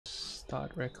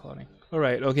Start recording. All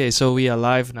right. Okay. So we are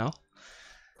live now.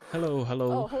 Hello. Oh,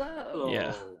 Hello. hello.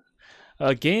 Yeah.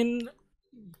 Hello.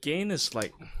 Gain is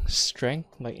like strength,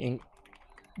 like in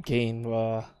gain.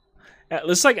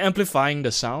 It's like amplifying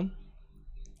the sound.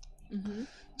 Mm-hmm.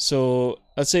 So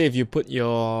let's say if you put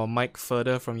your mic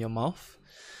further from your mouth,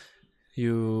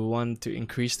 you want to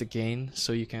increase the gain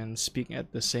so you can speak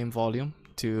at the same volume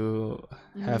to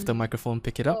have the microphone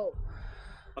pick it up. Oh,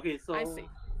 Okay, so I see.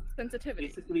 Sensitivity.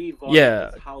 basically volume Yeah,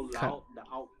 is how kind- loud the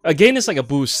output A gain is like a is,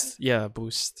 boost. right? Yeah,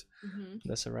 boost. Mm-hmm.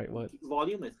 That's the right word.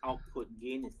 Volume is output,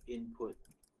 gain is input.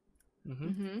 Mm-hmm.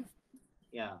 Mm-hmm.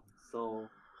 Yeah. So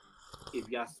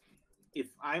if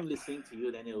I'm listening to you,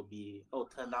 then it'll be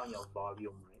turn down your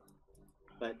volume,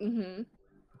 right? But Mm-hmm.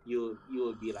 you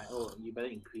will be like, you better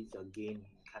increase your gain.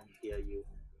 Can't hear you.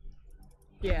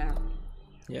 Yeah.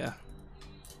 Yeah.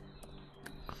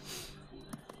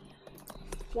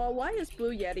 Well, why is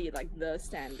Blue Yeti like the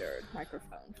standard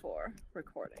microphone for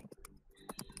recording?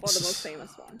 Or the most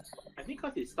famous one? I think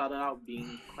because it started out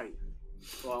being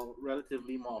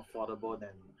relatively more affordable than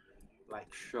like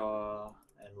Shure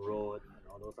and Rode and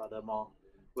all those other more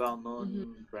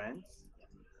well-known brands.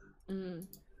 Mm.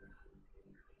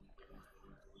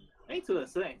 I think to a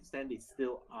certain extent they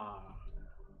still are.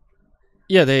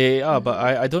 Yeah, they are, but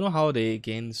I don't know how they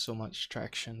gained so much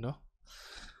traction though.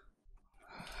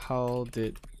 How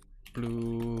did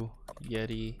Blue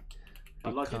Yeti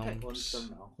But Logitech become owns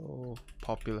them now. so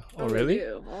popular? Oh, Oh, they really?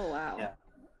 do? Oh, wow. Yeah.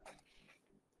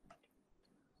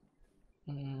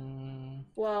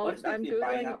 Well, Logitech's I'm been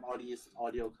buying googling. up all these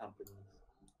audio companies.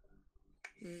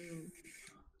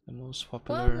 The most Well,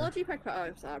 popular. Logitech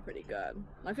products are pretty good.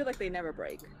 I feel like they never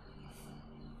break.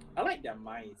 I like their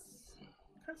mice.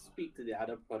 Can't speak to the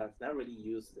other products. Never really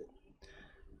used it.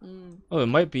 Oh, it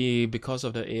might be because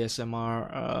of the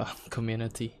ASMR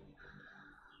community.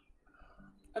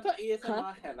 I thought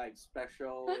ASMR had like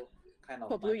special kind of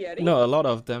For Blue microphone. Yeti? No, a lot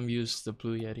of them use the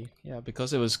Blue Yeti. Yeah,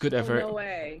 because it was good at Oh, no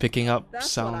way. picking up That's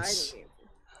sounds.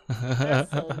 what I need.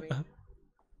 That's so me.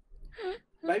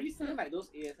 But have you seen like those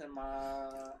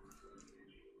ASMR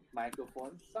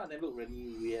microphones? Some of them look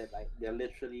really weird. Like they're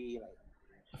literally like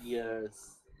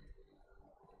ears.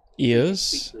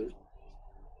 Ears?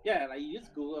 Yeah, like you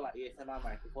just Google like ASMR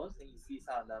microphones and you see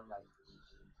some of them like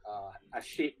are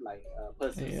shaped like a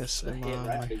person's head, ASMR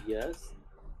right? The ears.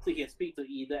 So you can speak to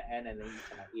either end and then you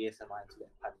can like ASMR into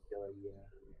that particular ear.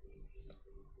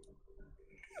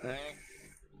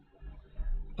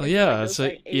 Oh Is it yeah, like it's those,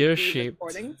 like like, ear 8D shaped.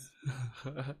 recordings?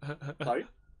 Sorry?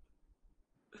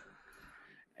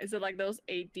 Is it like those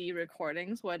 8D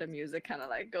recordings where the music kind of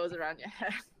like goes around your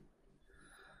head?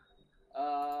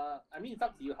 I mean it's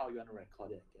up to you how you want to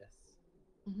record it, I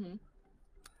guess.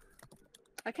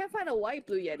 I can't find a white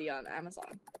Blue Yeti on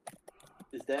Amazon.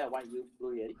 Is there a white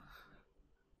Blue Yeti?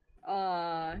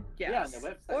 Yes. Yeah, on the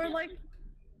website. Or yeah. like,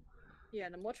 yeah,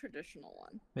 the more traditional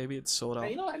one. Maybe it's sold out.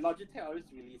 And you know, like Logitech always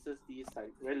releases these like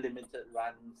very limited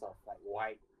runs of like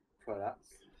white products.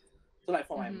 So like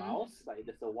for my mouse, like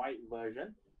there's a white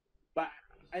version, but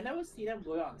I never see them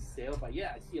going on sale. But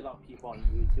yeah, I see a lot of people on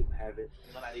YouTube have it.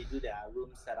 You know, like they do their room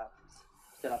setup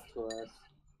tours.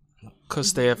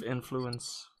 Because they have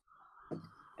influence.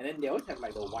 And then they always have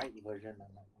like the white version.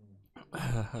 I'm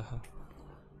like,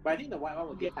 But I think the white one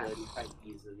will get dirty quite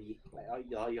easily. Like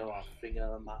all your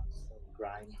finger marks and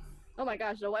grime. Oh my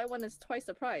gosh, the white one is twice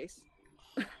the price.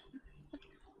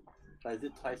 But is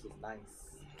it twice as nice?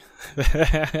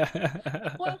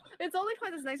 Well, it's only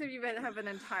twice as nice if you have an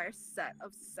entire set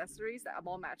of accessories that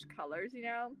all match colors, you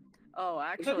know? Oh,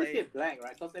 Because they actually, get black,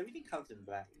 right? Because everything comes in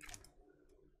black.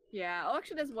 yeah. Oh,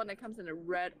 actually, there's one that comes in a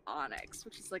red onyx,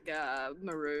 which is like a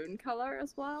maroon color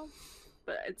as well.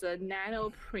 But it's a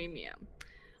nano premium.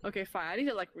 Okay, fine. I need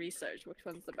to like research which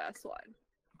one's the best one.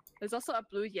 There's also a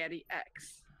Blue Yeti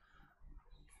X.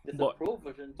 There's What- a pro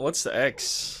version. too. What's the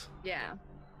X? Yeah.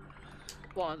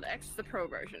 Well, the X is the pro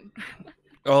version.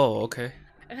 Oh, okay.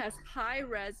 It has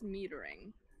high-res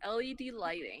metering, LED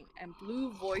lighting, and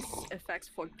blue voice effects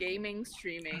for gaming,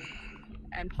 streaming,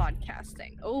 and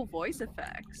podcasting. Oh, voice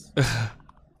effects.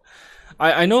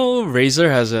 I know Razer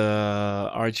has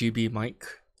a RGB mic.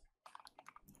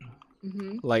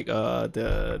 Like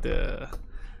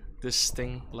this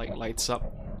thing like lights up.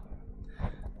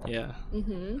 Yeah.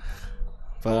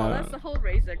 But Well, that's the whole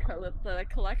Razer the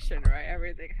collection, right?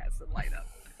 Everything has to light up.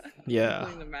 yeah.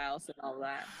 Including the mouse and all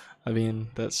that. I mean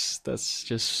that's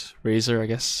just Razer, I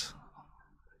guess.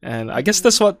 And I guess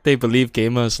that's what they believe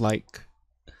gamers like.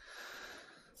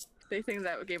 They think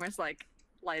that gamers like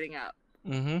lighting up.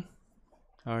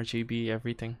 RGB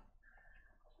everything.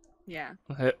 Yeah.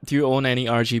 Do you own any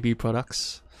RGB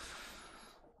products?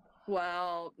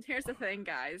 Well, here's the thing,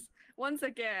 guys. Once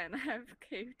again, I've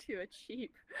caved to a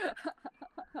cheap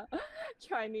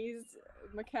Chinese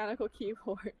mechanical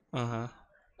keyboard. Uh-huh.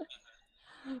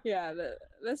 Yeah,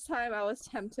 this time I was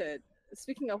tempted.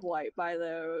 Speaking of white, by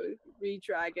the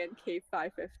Redragon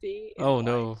K550. in Oh white.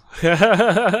 no.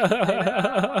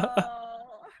 I know.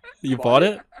 You Bought bought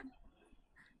it? it?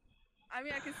 I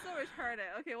mean, I can still return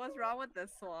it. Okay, what's wrong with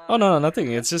this one? Oh no,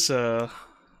 nothing. It's just a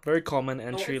very common Oh,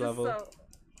 entry This is level. so-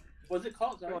 What's it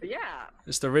called? Sorry. Well, yeah.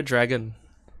 It's the Red Dragon.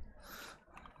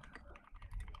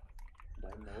 Do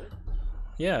I know it?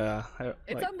 Yeah.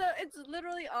 It's it's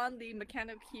literally on the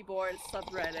mechanical keyboard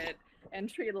subreddit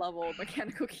entry level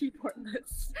mechanical keyboard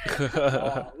list.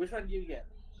 Oh, which one do you get?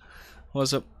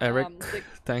 What's up, Eric? The-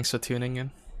 Thanks for tuning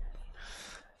in.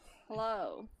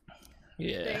 Hello.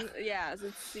 Yeah. Yeah, so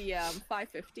it's the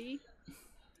 550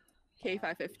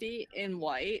 K550 in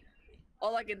white,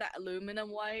 or like in that aluminum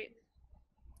white.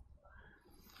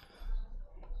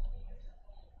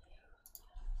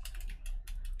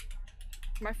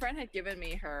 My friend had given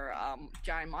me her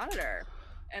giant monitor,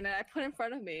 and then I put it in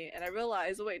front of me, and I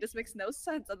realized, wait, this makes no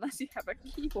sense unless you have a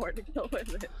keyboard to go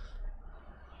with it.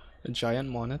 A giant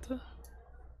monitor?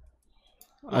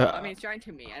 Well, I mean, it's giant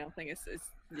to me. I don't think it's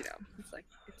you know, it's like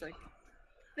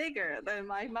bigger than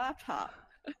my laptop.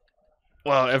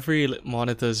 Well, every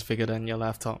monitor is bigger than your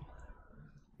laptop.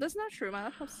 That's not true. My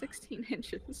laptop's 16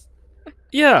 inches.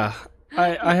 Yeah.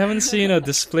 I haven't seen a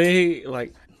display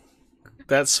like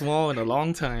that small in a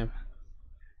long time.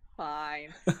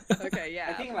 Fine. Okay, yeah.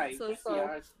 I think like so.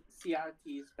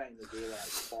 CRTs back in the day were like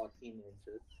 14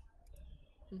 inches.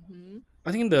 Mm-hmm.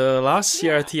 I think the last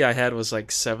Yeah. CRT I had was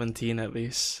like 17 at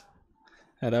least.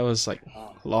 And that was like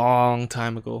Oh. a long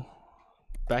time ago.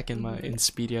 Back in my Mhm. in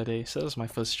Speedia days. That was my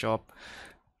first job.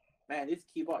 Man, this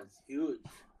keyboard is huge.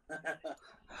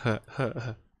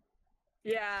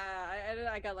 Yeah, and then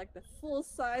I got like the full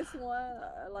size one,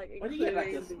 like Why do you get like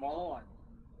including the smaller one?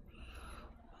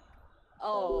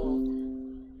 Oh,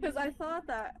 because I thought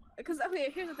that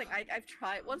okay, here's the thing. I've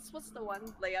tried. What's the one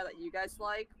layout that you guys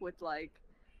like with like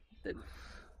the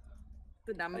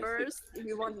numbers? If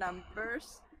you want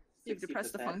numbers, you have to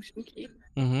press the 60%. function key.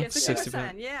 Mm-hmm. Yeah, 60%.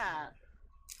 60%. Yeah.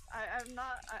 I'm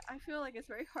not. I feel like it's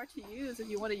very hard to use if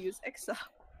you want to use Excel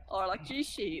or like G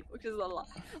Sheet, which is a lot.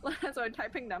 So I'm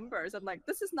typing numbers. I'm like,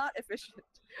 this is not efficient.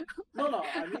 No.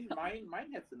 I mean, mine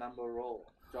has the number row.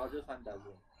 George's one doesn't.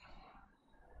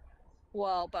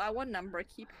 Well, but I want number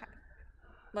keypad,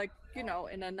 like you know,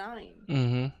 in a 9,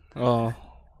 Mm-hmm. Oh.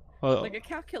 Well, like a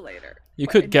calculator. you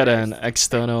but could in get an text.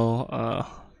 external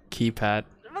keypad,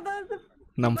 But that's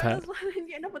numpad. why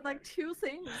you end up with like 2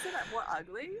 things. Isn't that more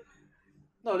ugly?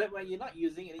 No, that when you're not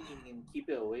using it, you can keep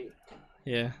it away,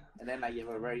 Yeah. and then like you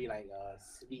have a very like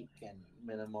sleek and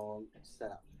minimal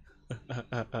setup.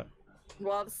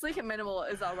 Well, sleek and minimal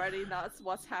is already not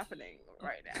what's happening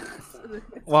right now.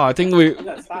 Wow, I think You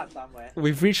gotta start somewhere.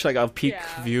 we've reached like our peak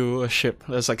Yeah. viewership.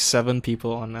 There's like 7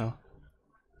 people on now.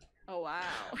 Oh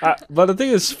wow. But the thing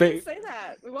is, You can't say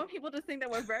that. We want people to think that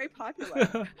we're very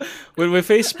popular. with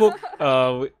Facebook,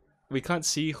 we can't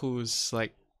see who's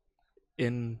like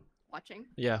in. Watching.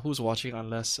 Yeah, who's watching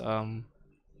unless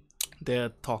they're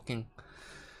talking.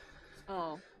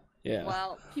 Oh. Yeah.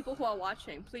 Well, people who are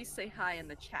watching, please say hi in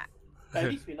the chat. At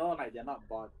least we know like they're not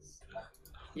bots.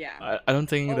 Yeah. I don't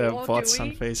think there Oh, are do bots on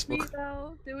we? Facebook.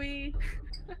 Do we?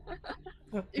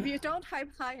 If you don't type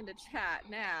hi in the chat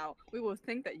now, we will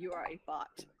think that you are a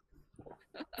bot.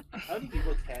 How many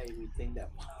people care if we think they're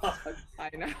bots? I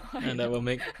know. And that will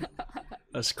make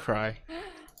us cry.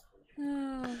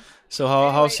 know. So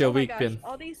how's your Oh my week gosh, been?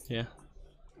 all these. Yeah.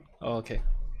 Oh, okay.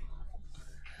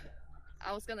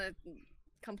 I was gonna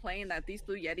complain that these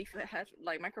Blue Yeti head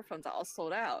like microphones are all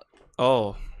sold out.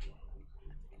 Oh,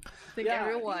 I think Yeah, I think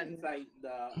everyone.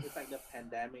 it's like the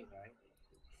pandemic,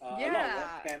 right?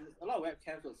 Yeah. A lot of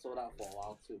webcams were sold out for a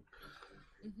while too.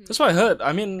 Mhm. that's what I heard.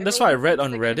 I mean, that's what I Everyone read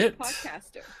seems on like a new Reddit.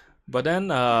 Podcaster. But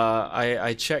then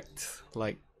I checked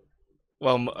like,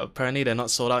 well, apparently they're not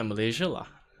sold out in Malaysia lah.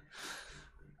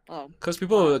 Oh, Because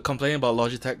people Wow. were complaining about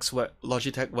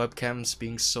Logitech webcams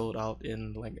being sold out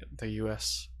in like the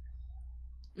US.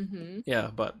 mm-hmm.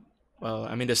 Yeah, but well,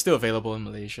 I mean they're still available in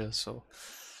Malaysia, so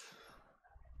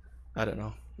I don't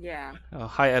know. Yeah.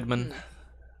 Hi Edmund, Mm.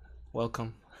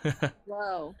 welcome.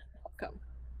 Hello. Welcome.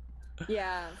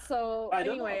 Yeah. So But I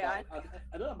don't anyway, know about,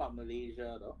 I don't know about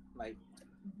Malaysia though. Like,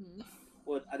 Mhm.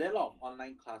 are there a lot of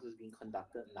online classes being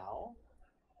conducted now?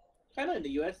 Kind of in the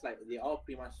US, like they all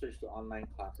pretty much switched to online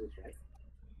classes, right?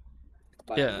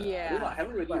 But Yeah. I don't know, I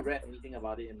haven't really But- read anything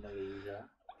about it in Malaysia.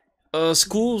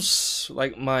 Schools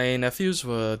like my nephews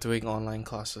were doing online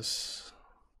classes.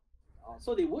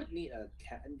 So they would need a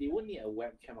they would need a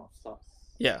webcam of sorts.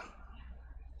 Yeah,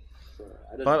 So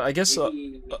I don't but know. I guess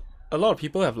Maybe a lot of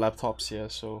people have laptops here,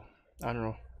 so I don't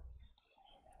know.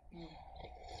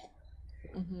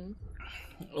 Mm-hmm.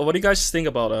 What do you guys think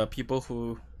about people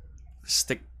who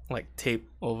stick like tape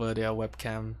over their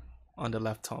webcam on the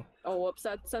laptop? Oh, whoops,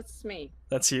 that's me.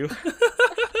 That's you.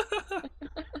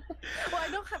 Well, I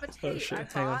don't have a tape. shit, I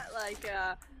hang on.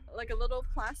 bought like a little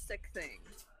plastic thing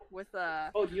with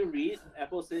a. oh, do you read?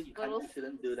 Apple says you Little-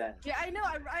 shouldn't do that. Yeah, I know.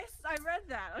 I read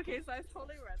that. Okay, so I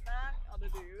totally read that on the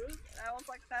news. And I was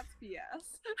like, that's BS.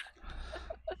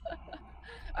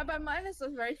 But mine is a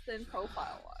very thin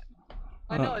profile one.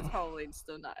 I know it's probably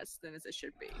still not as thin as it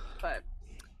should be, but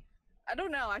I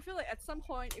don't know. I feel like at some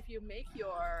point, if you make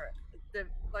the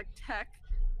tech,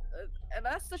 and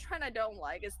that's the trend I don't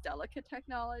like, is delicate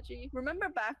technology. Remember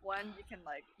back when you can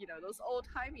those old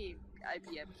timey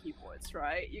IBM keyboards,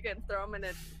 right? You can throw them in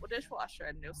a dishwasher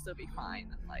and they'll still be fine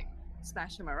and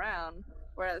smash them around.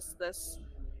 Whereas this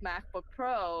MacBook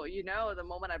Pro, the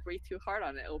moment I breathe too hard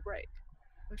on it, it'll break,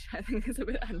 which I think is a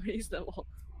bit unreasonable.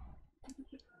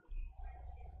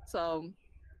 So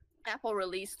Apple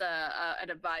released an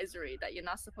advisory that you're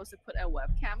not supposed to put a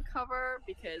webcam cover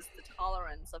because the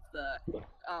tolerance of the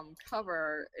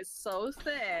cover is so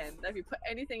thin that if you put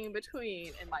anything in between,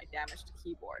 it might damage the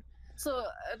keyboard. So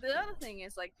the other thing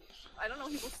is I don't know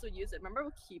if people still use it. Remember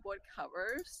with keyboard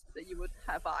covers that you would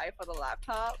buy for the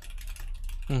laptop?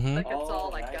 Mm-hmm. Like it's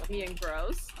all right. gummy and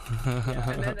gross.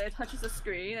 And then it touches the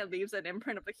screen, it leaves an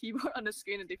imprint of the keyboard on the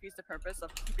screen and defeats the purpose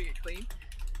of keeping it clean.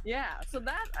 Yeah, so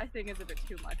that I think is a bit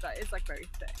too much. That is very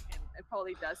thick, and it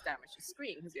probably does damage the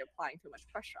screen because you're applying too much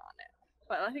pressure on it.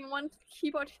 But I think one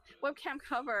keyboard webcam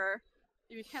cover,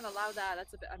 if you can't allow that,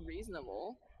 that's a bit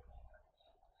unreasonable.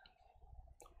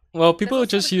 Well, people also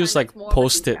just the use kind that's more of a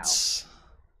post-its.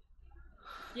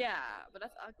 Yeah, but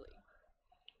that's ugly.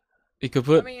 You could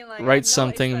put I mean, I write know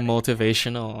something aesthetic.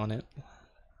 motivational on it.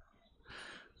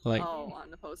 Like Oh, on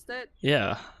the post-it.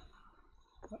 yeah.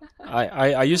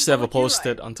 I used to have a What would you post-it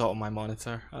write? on top of my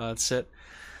monitor. It said,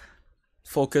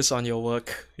 "Focus on your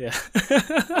work." Yeah.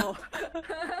 Oh.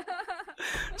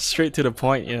 Straight to the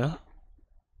point,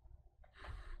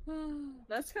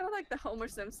 That's kind of like the Homer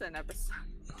Simpson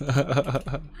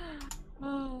episode.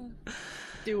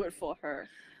 Do it for her.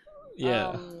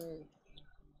 yeah.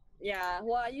 Yeah,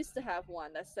 well, I used to have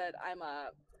one that said I'm a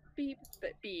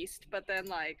beast, but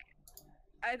then I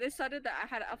decided that I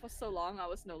had it up for so long, I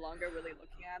was no longer really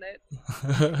looking at it.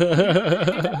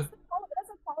 That's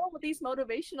the problem with these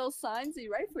motivational signs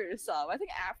you write for yourself. I think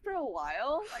after a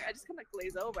while, I just kind of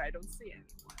glaze over. I don't see it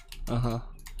anymore. Uh-huh.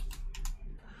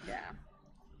 Yeah.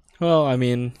 Well, I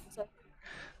mean, So-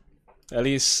 at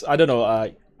least I don't know.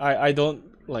 I don't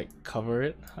cover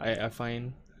it. I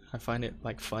find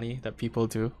it funny that people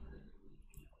do.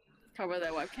 Cover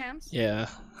their webcams? Yeah.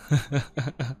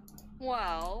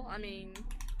 Well, I mean,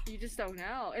 you just don't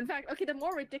know. In fact, okay, the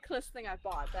more ridiculous thing I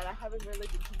bought that I haven't really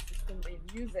been consistently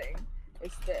using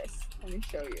is this. Let me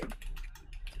show you.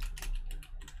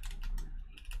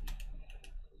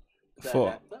 The For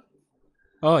adapter?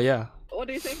 oh yeah. What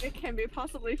do you think it can be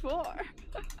possibly for?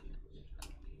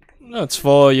 No, it's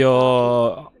for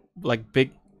your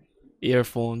big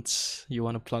earphones. You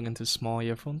want to plug into small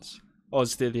earphones? Or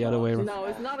is it the other way around? No,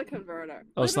 it's not a converter.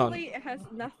 Oh, it's not. Literally, it has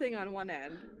nothing on one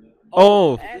end.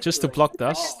 Oh, and- just to block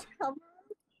dust.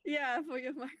 Yeah, for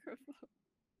your microphone.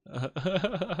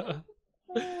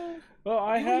 Well,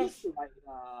 I You have used to,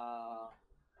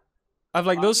 I've I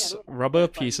mean, I those don't know, rubber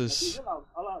but pieces. a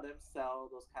lot of them sell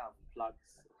those kind of plugs,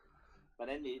 but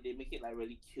then they make it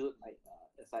really cute,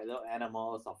 it's little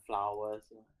animals or flowers,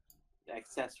 to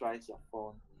accessorize your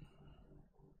phone.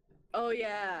 Oh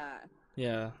yeah,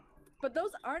 Yeah. but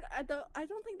those aren't. I don't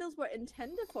think those were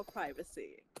intended for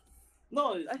privacy.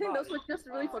 No, it's I think not, those were just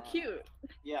really for uh, cute.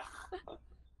 Yeah.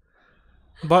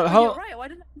 But Oh, how you're right. Why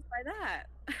didn't I buy that?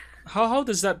 how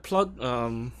does that plug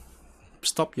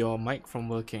stop your mic from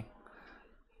working?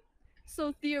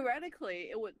 So theoretically,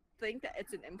 it would think that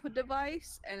it's an input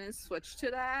device and then switch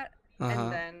to that, Uh-huh.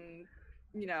 and then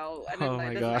and then Oh my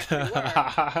it god. doesn't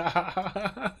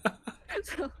actually work.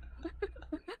 So,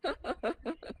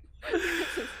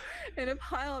 in a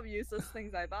pile of useless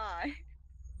things I buy.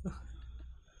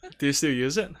 Do you still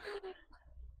use it?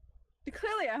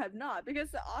 Clearly, I have not, because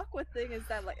the awkward thing is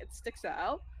that it sticks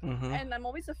out, Mm-hmm. and I'm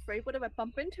always afraid what if I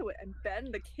bump into it and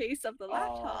bend the case of the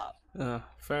laptop.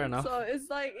 Fair enough. So it's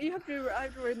I have to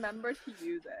remember to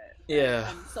use it. Yeah.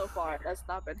 And so far, that's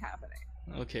not been happening.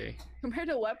 Okay. Compared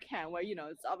to a webcam, where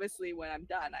it's obviously when I'm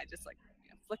done, I just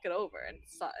flick it over and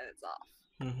it's off.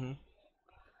 Mm-hmm.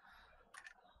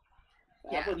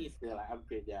 Yeah. Apple needs to like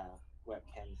upgrade their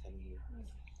webcams anyway.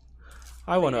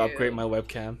 I want to do. upgrade my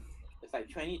webcam. It's like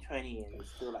 2020 and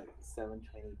it's still like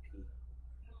 720p.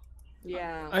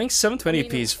 Yeah. I think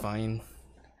 720p mean- is fine.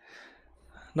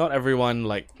 Not everyone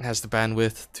like has the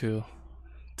bandwidth to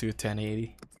do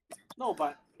 1080. No,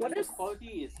 but What like, is- the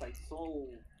quality is like so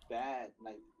bad.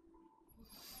 Like,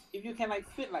 if you can like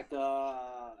fit like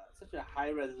such a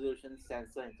high resolution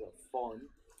sensor into a phone,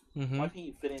 Mm-hmm. why can't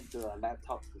you fit into a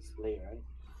laptop display, right?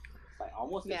 It's like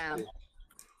almost as Yeah. good.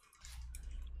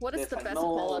 What is There's, the like, best no,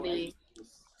 quality?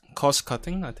 like, Cost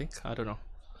cutting, I think. I don't know.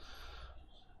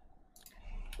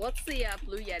 What's the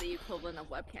Blue Yeti equivalent of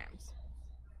webcams?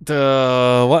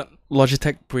 The what?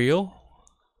 Logitech Brio?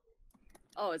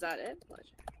 Oh, is that it?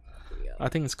 I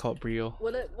think it's called Brio.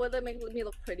 Will it make me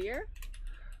look prettier?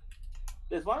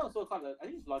 There's one also called I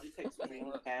think it's Logitech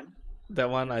Stream Cam. That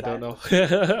one I don't know.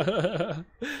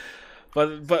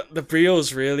 but the Brio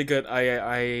is really good.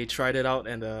 I tried it out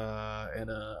in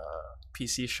a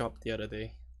PC shop the other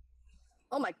day.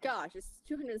 Oh my gosh, it's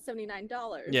 $279.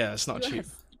 Yeah, it's not cheap.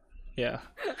 US. Yeah,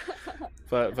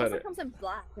 but It also comes in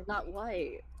black and not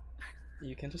white.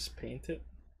 you can just paint it.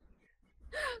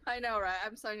 I know, right?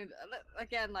 I'm starting to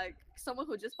again like someone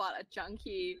who just bought a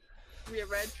junky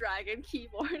Red Dragon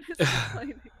keyboard is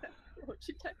complaining that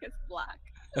Logitech is black.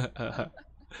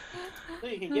 So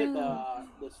you can get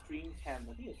the Stream Cam.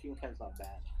 I think the Stream Cam's not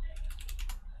bad.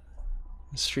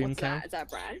 Stream What's cam. that? Is that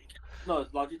brand? No,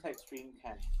 it's Logitech Stream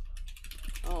Cam.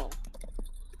 Oh,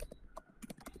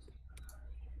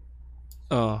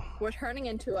 Oh we're turning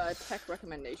into a tech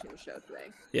recommendation show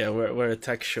today. yeah, we're a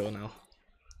tech show now.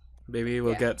 Maybe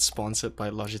we'll Yeah. get sponsored by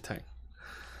Logitech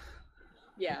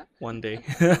Yeah. one day.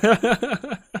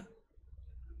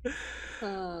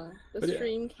 The But yeah.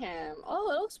 stream cam.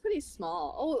 Oh, it looks pretty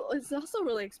small. Oh, it's also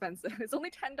really expensive. It's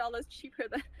only $10 cheaper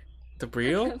than The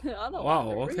Brio? the other Wow,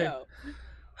 one. the okay. Brio.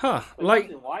 Huh? But it Like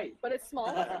comes in white. But it's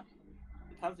smaller.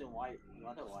 It comes in white. You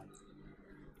want it white.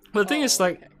 the thing is Oh,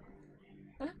 like,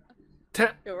 okay. te-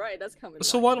 You're right. It does come in.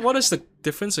 so white. what is the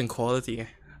difference in quality?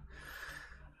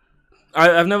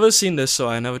 I've never seen this, so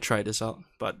I never tried this out.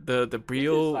 But the This is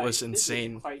Brio like- was this is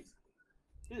insane.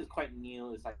 This is quite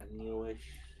new. It's like a newish.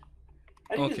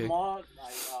 I think Okay. it's more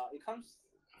like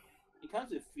it comes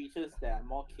with features that are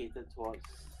more catered towards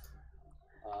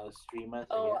streamers.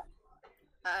 I Oh, guess.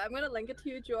 I'm gonna link it to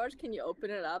you, George. Can you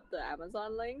open it up, the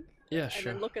Amazon link, Yeah, and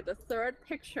sure. then look at the third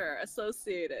picture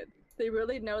associated? They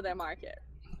really know their market.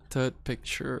 Third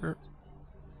picture.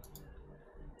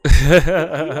 It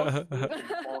was in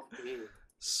 4K.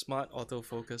 Smart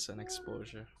autofocus and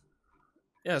exposure.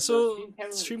 Yeah, so Stream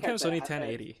cam stream capped cam's at only 100.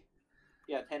 1080.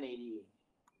 Yeah, 1080.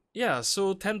 Yeah,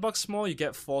 so $10 more you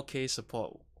get 4K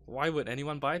support. Why would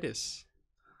anyone buy this?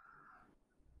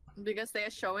 Because they are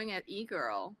showing at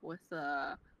eGirl with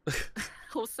the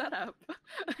whole setup,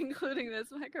 including this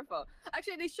microphone.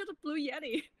 Actually, they showed a Blue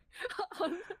Yeti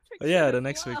on the picture. Yeah, the as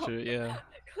next well. picture, yeah.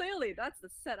 Clearly, that's the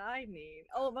set I need.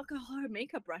 Oh, look at her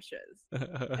makeup brushes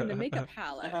and the makeup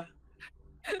palette.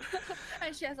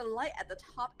 And she has a light at the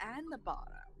top and the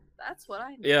bottom. That's what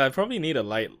I need. Yeah, I probably need a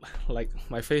light. Like,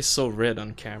 my face so red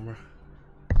on camera.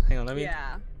 Hang on, let me...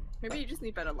 Yeah. Maybe you just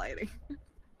need better lighting.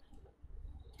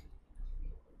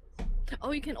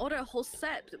 Oh, you can order a whole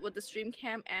set with the stream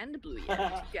cam and the Blue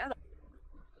Yeti together.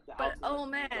 The But ultimate oh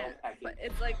man, Eagle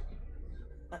package.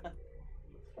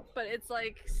 but it's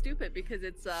like stupid because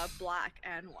it's black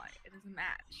and white. It doesn't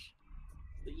match.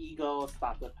 The Eagle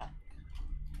starter pack.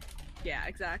 Yeah,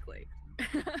 exactly.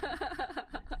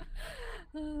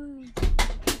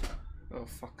 Oh,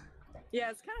 fuck. Yeah,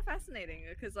 it's kind of fascinating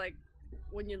because like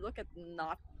when you look at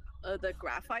not the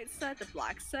graphite set, the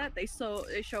black set, they show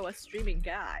a streaming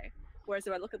guy, whereas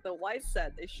if I look at the white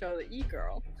set, they show the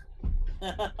e-girl.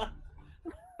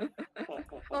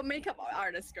 Well, makeup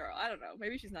artist girl. I don't know.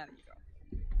 Maybe she's not an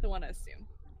e-girl. Don't want to assume.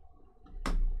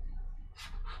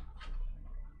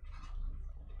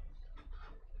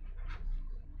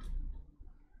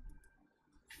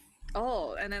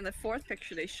 Oh, and then the fourth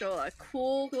picture, they show a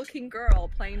cool-looking girl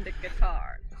playing the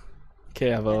guitar.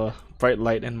 Okay, I have a bright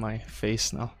light in my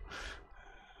face now.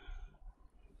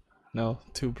 No,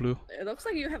 too blue. It looks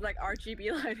like you have like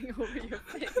RGB lighting over your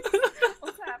face.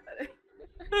 What's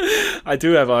happening? I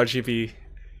do have RGB.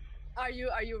 Are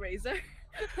you Razor?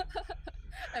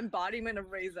 Embodiment of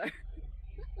Razor.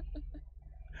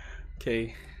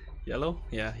 Okay, yellow?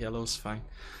 Yeah, yellow's fine.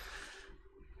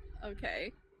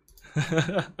 Okay.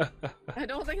 I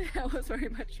don't think that was very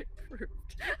much improved.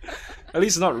 At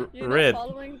least not You're red. not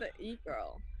following the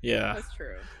e-girl. Yeah. That's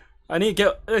true. I need to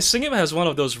get... Singim has one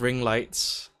of those ring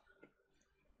lights.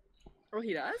 Oh,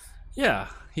 he does? Yeah,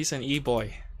 he's an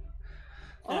e-boy.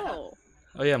 Oh,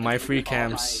 Oh yeah, my This free is all my-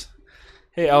 camps.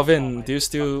 Hey this is all Alvin, my do you TikTok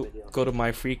still videos. go to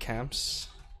my free camps?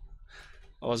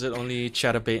 Or is it only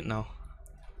Chatterbait now?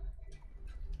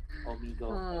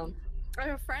 Omegle. um, I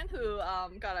have a friend who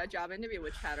got a job interview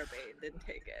with Chatterbait, didn't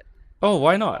take it Oh,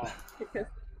 why not? Oh,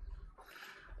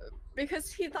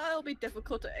 because he thought it would be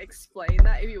difficult to explain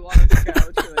that if you wanted to go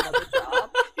to another job.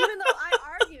 Even though I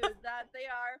argued that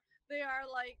they are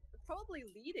like probably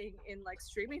leading in like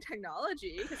streaming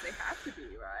technology because they have to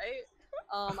be, right?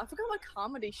 I forgot what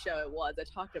comedy show it was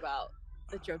that talked about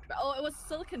that joked about. Oh, it was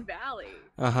Silicon Valley.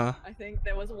 Uh-huh. I think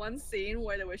there was one scene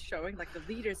where they were showing like the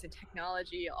leaders in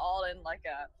technology all in like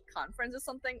a conference or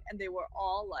something, and they were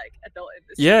all like adult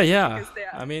industry. Yeah, yeah. because they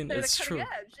are, I mean, they're it's the true.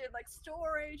 cutting edge in like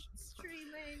storage, and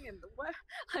streaming, and the web,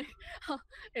 like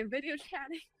and video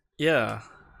chatting. Yeah.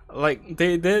 Like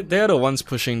they're the ones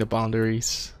pushing the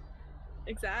boundaries.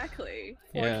 Exactly.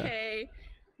 Yeah. 4K,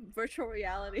 virtual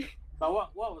reality. but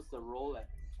what was the role at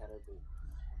Chatterbait?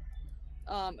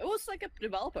 It was like a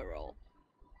developer role.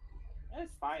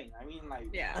 It's fine. I mean, like,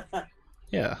 Yeah.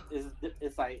 Yeah.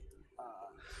 it's like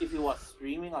if he was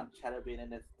streaming on Chatterbait,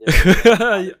 and it's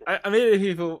different. I mean,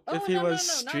 if Oh, he no, was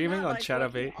not streaming on like working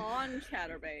Chatterbait, on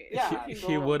Chatterbait. Yeah,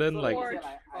 he wouldn't, like, Or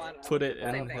I put it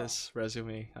Same in thing. his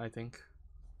resume, I think.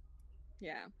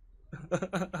 Yeah,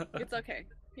 it's okay.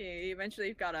 He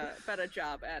eventually got a better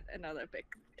job at another big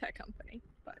tech company,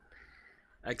 but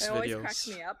X it always cracks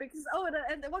me videos. up because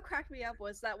and what cracked me up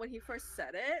was that when he first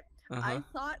said it, Uh-huh. I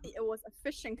thought it was a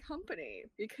fishing company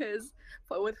because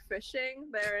with fishing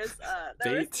there is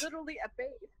Bait? literally a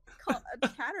bait called a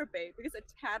chatterbait because it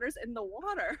chatters in the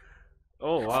water.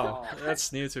 Oh wow, Oh.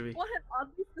 that's new to me. What an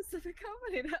oddly specific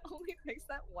company that only makes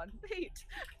that one bait.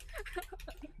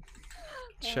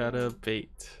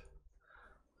 Chatterbait.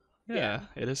 Yeah,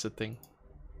 it is a thing.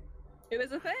 It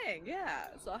is a thing, yeah.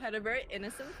 So I had a very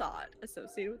innocent thought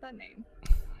associated with that name.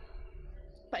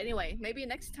 But anyway, maybe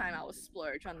next time I will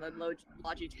splurge on the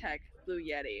Logitech Blue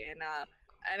Yeti, and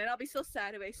then I'll be so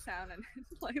sad if they sound and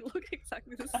like look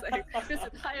exactly the same, just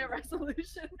with higher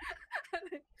resolution.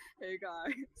 Hey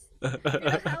guys, you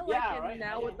know how like Yeah, right.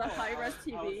 now with the No, high-res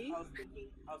TV. I was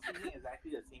thinking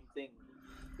exactly the same thing.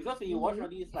 Because when you watch all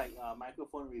these like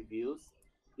microphone reviews,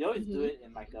 they always do it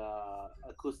in like a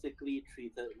acoustically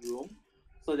treated room.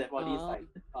 So they've all these like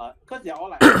because they're all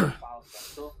like files, right?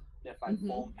 So they've like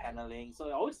foam paneling, so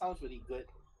it always sounds really good.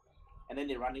 And then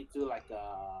they run it through like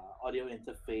a audio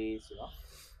interface, you know.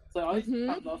 So it always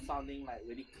comes off sounding like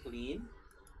really clean.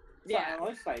 So Yeah. I'm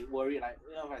always like worried, like,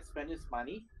 you know, if I spend this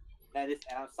money, then this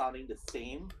end up sounding the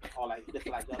same, or like there's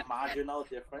like a marginal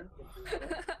difference.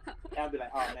 And I'll be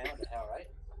like, oh man, what the hell, right?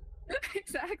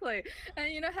 Exactly.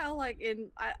 And you know how like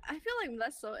I feel like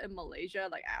less so in Malaysia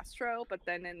like Astro, but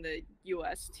then in the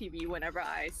US TV whenever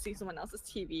I see someone else's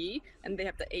TV and they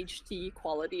have the HD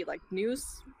quality like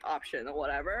news option or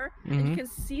whatever, and you can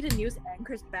see the news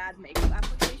anchor's bad makeup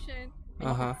application. And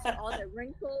you can see all the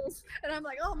wrinkles, and I'm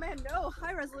like, oh man, no,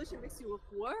 high resolution makes you look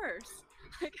worse.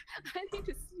 Like I need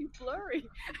to see you blurry.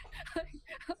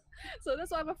 So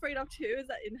that's what I'm afraid of too, is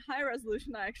that in high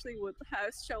resolution I actually would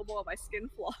have show more of my skin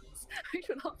flaws, which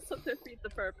would also defeat the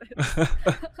purpose.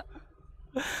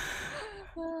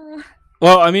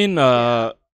 Well, I mean,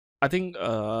 I think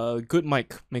good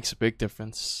mic makes a big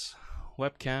difference.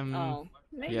 Webcam, Oh,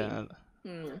 maybe. yeah,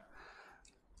 Hmm.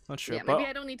 not sure, Yeah, but maybe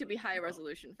I don't need to be high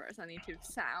resolution first. I need to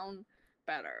sound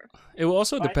better. it will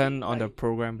also But I depend think, on the like,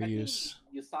 program we I think use.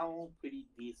 you sound pretty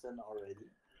decent already.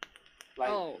 Like,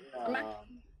 Oh,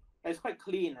 it's quite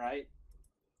clean, right?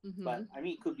 Mhm. But I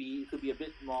mean, it could be a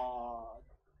bit more.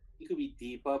 It could be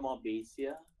deeper, more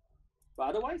bassier. But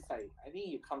otherwise, I think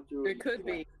you come through. It could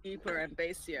be deeper and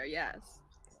bassier, yes.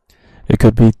 It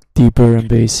could be deeper and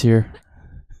bassier.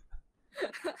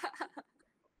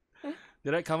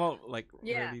 Did that come out like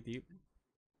Yeah. really deep?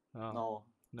 Oh, No.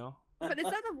 no. But is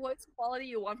that the voice quality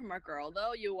you want from a girl,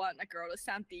 though? You want a girl to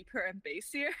sound deeper and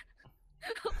bassier?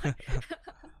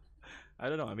 I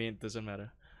don't know. I mean, it doesn't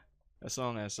matter as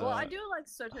long as Well, I do like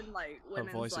certain like her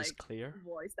women's voice is like clear.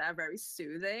 voice that are very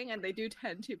soothing, and they do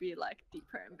tend to be like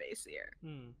deeper and bassier.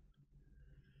 Hmm.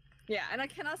 Yeah, and I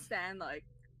cannot stand like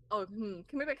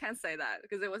maybe I can't say that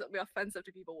because it would be offensive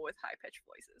to people with high pitched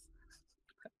voices.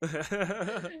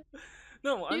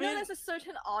 No, I You know, mean, there's a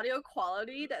certain audio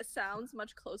quality that sounds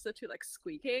much closer to like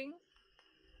squeaking.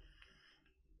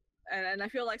 And I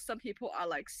feel like some people are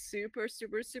like super,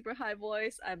 super, super high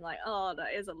voice. I'm like, oh,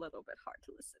 that is a little bit hard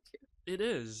to listen to. it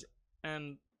is,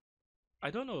 and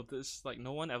I don't know. This like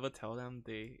no one ever tell them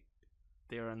they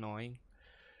are annoying.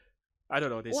 I don't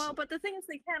know this. Well, but the thing is,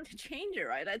 they can't change it,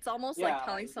 right? It's almost Yeah, like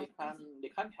telling they someone.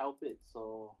 can't help it.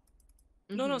 So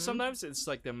No, Mhm. sometimes it's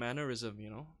like their mannerism, you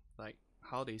know, like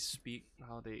how they speak,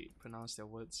 how they pronounce their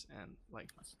words, and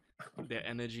like their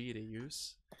energy they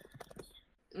use.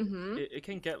 Mhm. It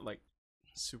can get like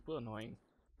super annoying.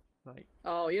 Like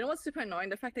Oh, you know what's super annoying?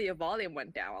 The fact that your volume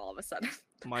went down all of a sudden.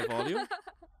 my volume.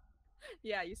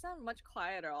 Yeah, you sound much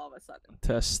quieter all of a sudden.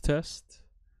 Test, test.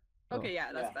 Oh, Okay,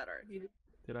 yeah, that's Yeah. better.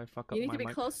 did I fuck up You need my to be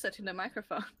mic? closer to the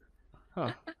microphone.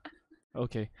 Huh.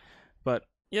 Okay. But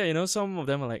yeah, you know, some of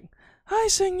them are like, "Hi,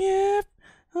 Singyip.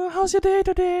 How's your day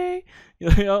today?" You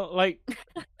know, like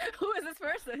Who is this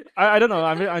person? I don't know.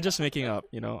 I'm just making up.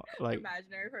 You know, like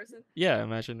Imaginary person. yeah,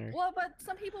 imaginary. Well, but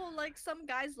some people like some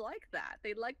guys like that.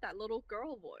 They like that little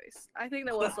girl voice. I think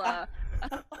there was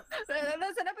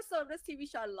there's an episode of this TV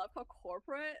show I love called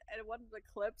Corporate, and one of the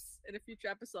clips in a future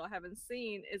episode I haven't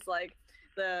seen is like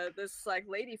this like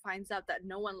lady finds out that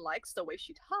no one likes the way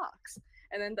she talks.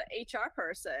 And then the HR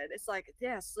person is like,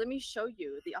 yes, let me show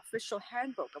you the official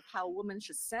handbook of how women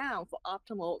should sound for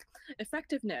optimal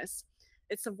effectiveness.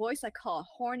 It's a voice I call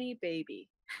horny baby.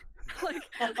 Like,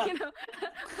 you know,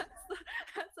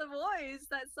 that's a voice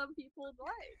that some people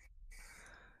like.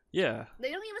 Yeah. They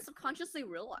don't even subconsciously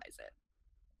realize it.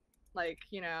 Like,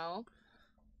 you know,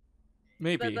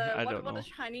 Maybe I what don't know. the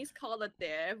Chinese call the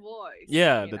their voice.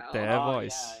 Yeah, you the know? their Oh,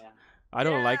 voice. yeah. I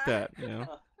don't like Yeah. that. You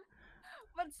know.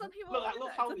 But some people Look, like look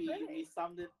that. how It's a thing. we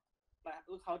summed it. Like,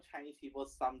 look how Chinese people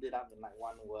summed it up in like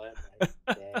one word.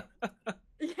 Right? There.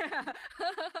 Yeah.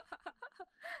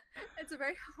 It's a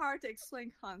very hard to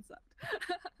explain concept.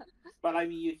 But I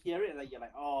mean, you hear it, like you're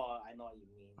like, oh, I know what you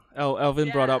mean. Elvin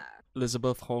brought up Yeah.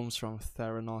 Elizabeth Holmes from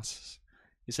Theranos.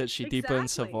 He said she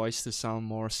deepens her Exactly. voice to sound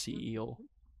more CEO.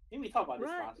 Didn't we talk about this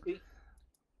Right. last week?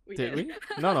 We Did we?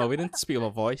 No, we didn't speak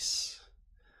about voice.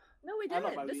 No, we I know,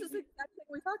 did. but This we- is the exact thing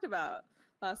we talked about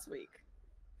last week.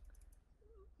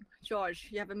 George,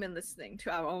 you haven't been listening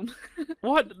to our own.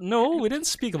 What? No, we didn't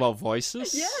speak about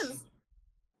voices. Yes.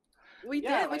 We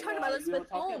Yeah, did. We like, talked about we were Elizabeth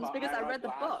talking Holmes about because I Ira read the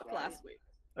Glass, book right? last week.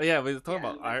 Oh, yeah, we were talking Yeah,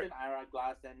 about You art. mentioned Ira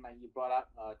Glass, and like you brought up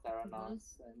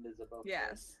Theranos and Elizabeth.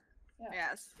 Yes. Yeah.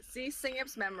 Yes. See,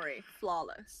 Singip's memory,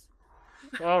 flawless.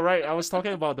 All right, I was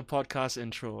talking about the podcast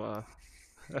intro.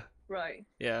 Right.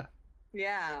 Yeah.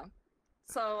 Yeah.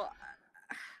 So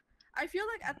I feel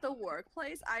like at the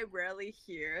workplace, I rarely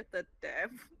hear the dev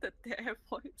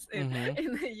voice Mhm.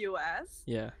 in the US.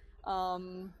 Yeah.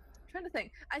 Trying to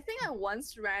think. I think I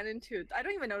once ran into. I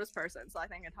don't even know this person, so I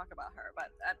think I can talk about her. But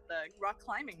at the rock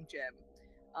climbing gym,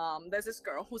 there's this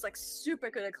girl who's like super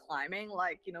good at climbing,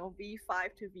 like you know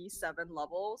V5 to V7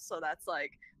 level. So that's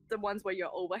like the ones where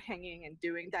you're overhanging and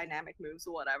doing dynamic moves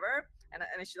or whatever.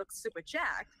 And she looks super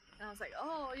jacked. And I was like,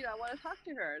 oh, you know, I want to talk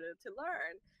to her to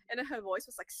learn. And then her voice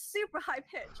was like super high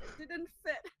pitched. It didn't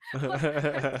fit what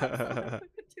I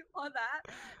could do on that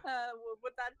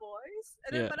with that voice.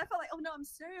 And then, Yeah. but I felt like, oh no, I'm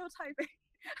stereotyping.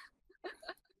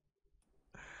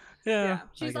 Yeah. I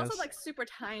She's also guess. like super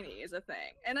tiny is a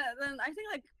thing. And then I think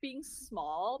like being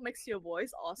small makes your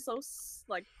voice also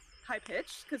like high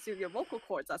pitched because your vocal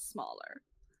cords are smaller.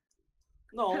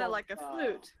 No. Kind of like a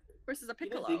flute versus a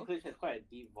Peter piccolo. Dinklage has quite a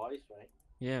deep voice, right?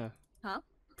 Yeah. Huh?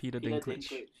 Peter Peter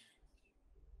Dinklage.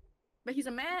 But he's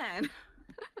a man.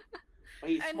 But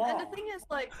he's small. And the thing is,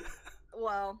 like,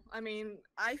 well, I mean,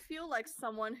 I feel like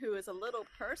someone who is a little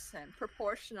person,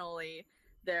 proportionally,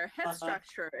 their head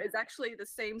structure is actually the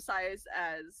same size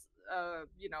as,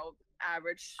 you know,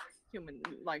 average human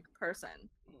like person.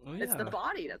 Oh, It's the yeah.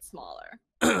 body that's smaller.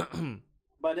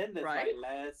 But then there's Right?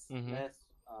 like Mhm.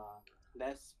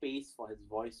 less space for his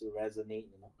voice to resonate,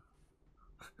 you know.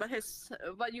 But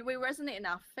we resonate in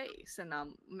our face and our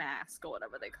mask or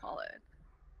whatever they call it.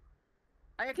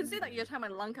 I can see that you're talking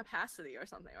about lung capacity or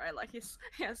something, right? Like he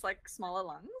has like smaller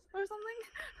lungs or something.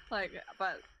 Like,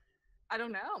 but I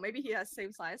don't know. Maybe he has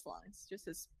same size lungs, just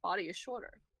his body is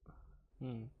shorter.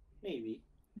 Hmm. Maybe.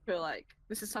 I feel like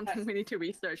this is something we need to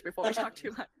research before we talk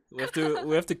too much. We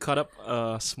have to cut up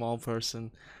a small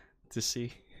person to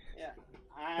see. Yeah.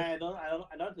 I don't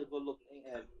have to go looking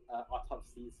at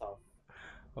autopsies of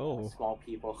Oh. small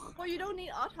people. Well, you don't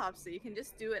need autopsy. You can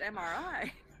just do an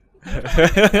MRI.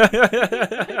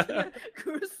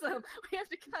 Gruesome. We have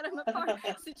to cut him apart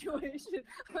situation.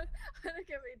 What can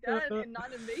be done in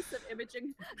non-invasive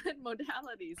imaging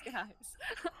modalities, guys?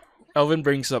 Alvin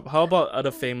brings up, how about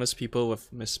other famous people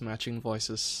with mismatching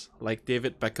voices, like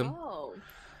David Beckham? Oh.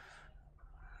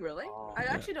 Really? Oh. I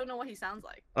actually don't know what he sounds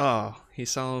like. Oh, he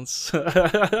sounds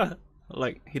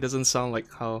like he doesn't sound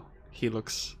like how he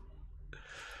looks.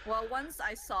 Well, once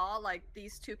I saw like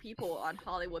these two people on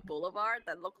Hollywood Boulevard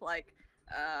that look like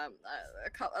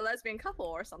a lesbian couple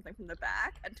or something from the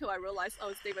back, until I realized, oh,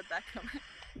 it's David Beckham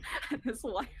and his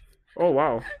wife. Oh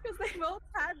wow. Because they both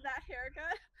had that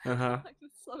haircut. Uh-huh. Like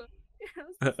this sort of,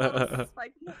 this little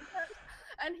spike haircut.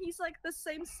 And he's like the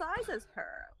same size as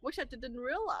her, which I didn't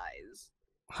realize.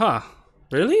 Huh.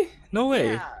 Really? No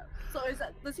way. Yeah. So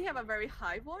does he have a very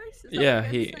high voice? Is that Yeah,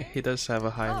 what you're saying? he does have a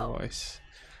high Oh. voice.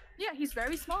 Yeah, he's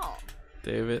very small.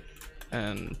 David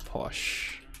and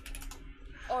Posh.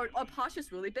 Or Posh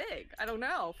is really big. I don't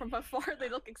know. From afar, they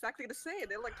look exactly the same.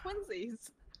 They look like twinsies.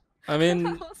 I I mean,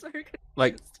 was very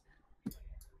like, confused.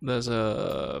 there's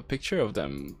a picture of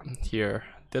them here.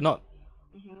 They're not.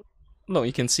 Mhm. No,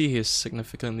 you can see he's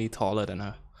significantly taller than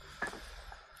her.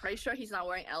 Are you sure he's not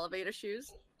wearing elevator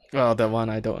shoes? Well, that one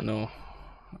I don't know.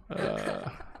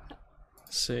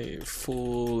 Say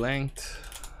full length.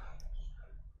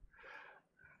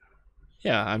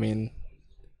 Yeah, I mean,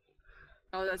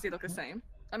 Oh, does he look the same?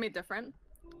 I mean, different?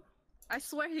 I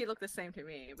swear he looked the same to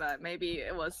me, but maybe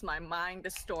it was my mind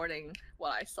distorting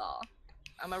what I saw.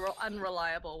 I'm a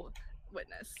unreliable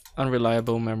witness.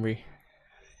 unreliable memory.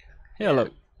 Yeah,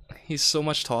 look, he's so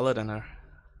much taller than her.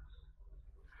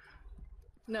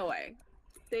 No way.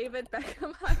 David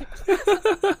Beckham height.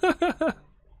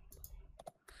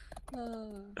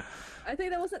 I think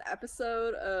there was an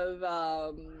episode of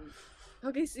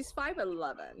okay, she's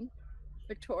 5'11".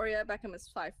 Victoria Beckham is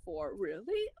 5'4".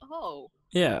 Really? Oh.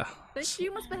 Yeah, Then she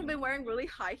must have been wearing really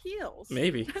high heels.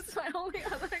 maybe. That's my only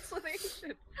other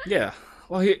explanation. Yeah.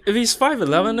 Well, if he's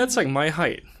 5'11", that's like my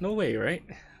height. No way, right?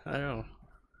 I don't know.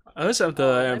 I always have the I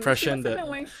mean, she impression must have that been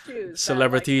wearing shoes that,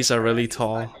 celebrities like, are really she's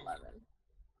tall. 5'11".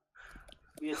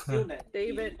 We assume that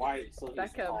David he's white, so he's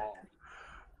Beckham. tall.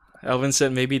 Alvin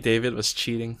said maybe David was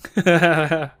cheating.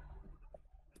 Ha.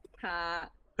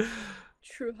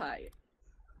 True height.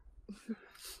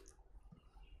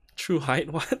 True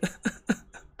height? What?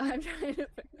 I'm trying to,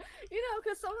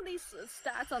 because some of these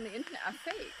stats on the internet are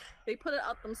fake. They put it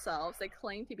out themselves. They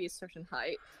claim to be a certain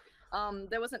height.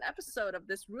 There was an episode of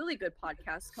this really good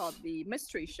podcast called The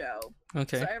Mystery Show.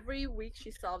 Okay. So every week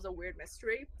she solves a weird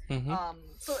mystery. Mm-hmm.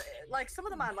 Like some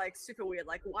of them are like super weird.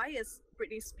 Like, why is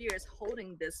Britney Spears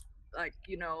holding this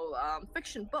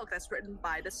fiction book that's written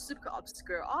by this super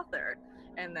obscure author?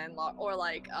 And then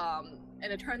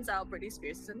and it turns out Britney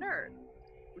Spears is a nerd,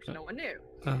 which no one knew.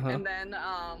 Uh-huh. And then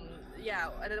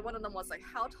and then one of them was like,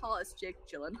 how tall is Jake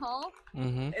Gyllenhaal?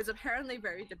 Mm-hmm. Is apparently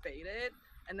very debated.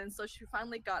 And then so she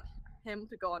finally got him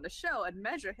to go on the show and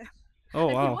measure him. Oh,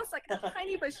 And he wow. was like a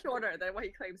tiny bit shorter than what he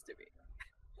claims to be.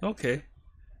 Okay.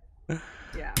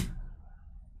 Yeah.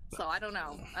 So I don't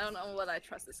know. I don't know what I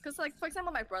trust this. Because, like, for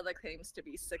example, my brother claims to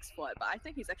be 6 foot, but I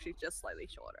think he's actually just slightly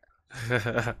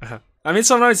shorter. I mean,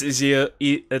 sometimes it's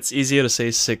easier to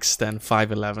say 6 than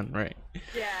 5'11", right?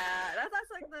 Yeah,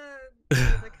 that's like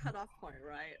the cutoff point,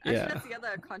 right? Actually, Yeah. that's the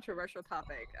other controversial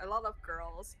topic. A lot of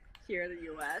girls here in the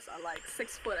US are like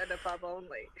 6 foot and above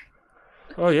only.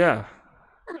 Oh, yeah.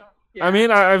 Yeah. I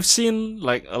mean, I've seen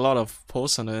like a lot of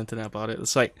posts on the internet about it.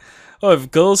 It's like, oh,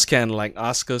 if girls can like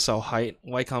ask us our height,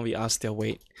 why can't we ask their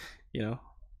weight? You know?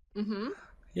 Mm-hmm.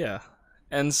 Yeah.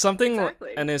 And something,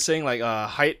 Exactly. and they're saying like,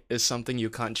 height is something you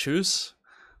can't choose,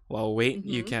 while weight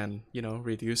you Mhm. can,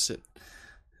 reduce it.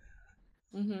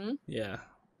 Mm-hmm. Yeah.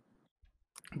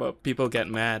 But people get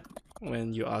mad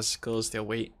when you ask girls their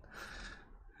weight.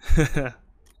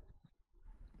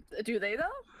 Do they though?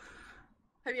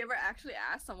 Have you ever actually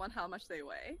asked someone how much they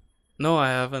weigh? No, I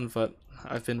haven't, but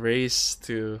I've been raised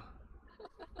to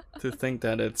think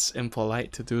that it's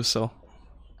impolite to do so.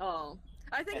 Oh,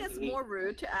 I think it's more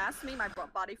rude to ask me my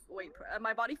body weight,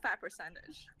 my body fat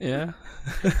percentage. Yeah.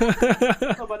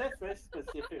 No, but that's very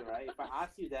specific, right? If I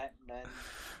ask you that, then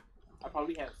I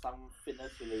probably have some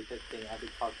fitness-related thing I have to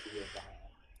talk to you about.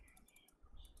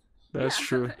 That's Yeah,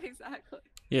 true. Exactly.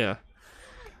 Yeah.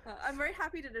 I'm very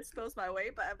happy to disclose my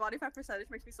weight, but body fat percentage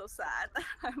makes me so sad.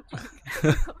 I'm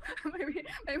like,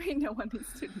 maybe no one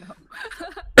needs to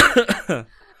know.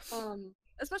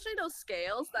 Especially those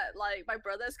scales that like my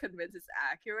brother is convinced is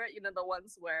accurate. You know, the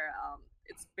ones where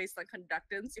it's based on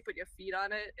conductance. You put your feet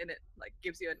on it and it like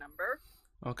gives you a number.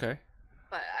 Okay.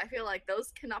 But I feel like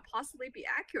those cannot possibly be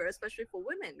accurate, especially for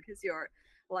women, because your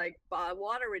like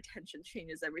water retention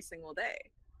changes every single day.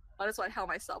 Well, that's why I tell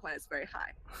myself when it's very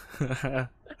high.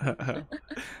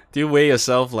 Do you weigh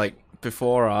yourself like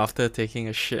before or after taking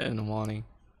a shit in the morning?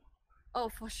 Oh,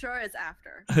 for sure it's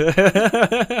after. I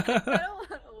don't want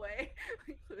to weigh,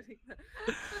 including the...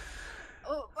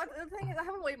 Oh, but the thing is, I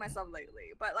haven't weighed myself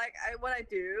lately. But like, what I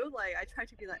do, like, I try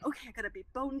to be like, okay, I gotta be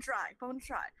bone dry.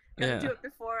 Gotta do it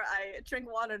before I drink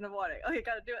water in the morning. Okay,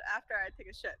 gotta do it after I take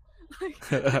a shit. Like,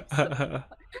 the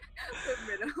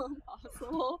minimum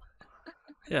possible.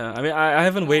 Yeah, I mean, I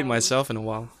haven't weighed myself in a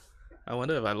while. I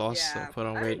wonder if I lost or Yeah, put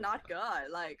on I'm weight. not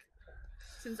good. Like,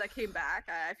 since I came back,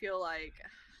 I feel like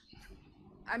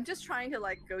I'm just trying to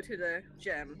like go to the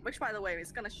gym, which by the way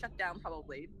is gonna shut down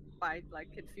probably by like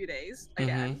in a few days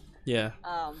again. Yeah.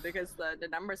 Because the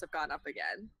numbers have gone up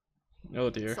again. Oh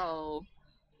dear. So,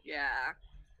 yeah.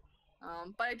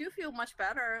 But I do feel much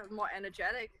better, more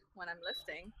energetic when I'm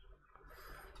lifting.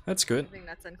 That's I good. think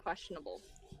that's unquestionable.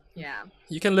 Yeah,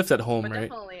 You can lift at home, but right?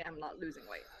 definitely I'm not losing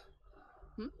weight.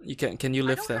 You can. Can you I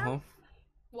lift don't at have- home?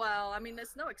 Well, I mean,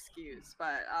 there's no excuse,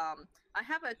 but I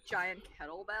have a giant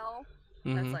kettlebell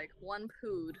that's Mhm. like 1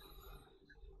 pood.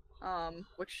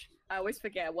 Which I always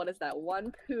forget. What is that?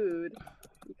 1 pood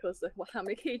equals to how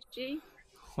many kg?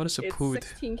 What is a It's pood?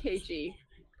 16 kg.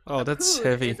 Oh, that's Pood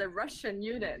heavy. is a Russian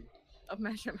unit of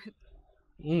measurement.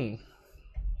 Mm.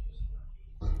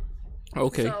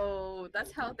 Okay. So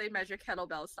that's how they measure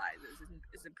kettlebell sizes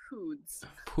is in poods.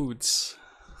 Poods.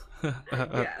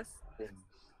 Yes.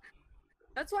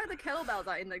 That's why the kettlebells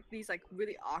are in like these like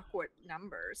really awkward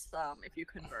numbers. If you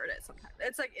convert it, sometimes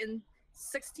it's like in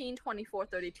 16, 24,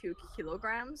 32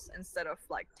 kilograms instead of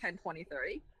like 10, 20,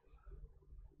 30.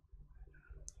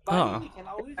 But I Ah. think you can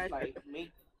always like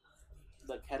make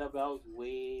the kettlebells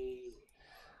weigh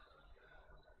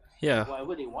Yeah,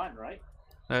 whatever they want, right?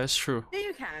 that's true. Yeah,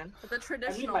 you can, but the I mean,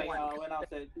 traditional like one. when I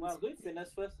was doing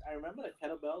fitness first, I remember the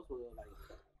kettlebells were like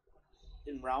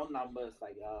in round numbers,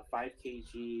 like 5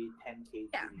 kg, 10 kg.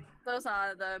 Yeah. Those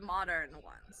are the modern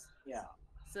ones. Yeah.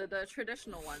 So the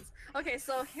traditional ones. Okay,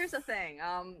 so here's the thing.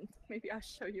 Maybe I'll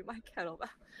show you my kettlebell.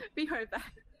 Be right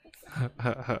back.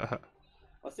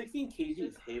 Well, 16 kg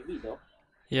is heavy though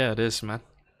Yeah, it is, man.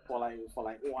 for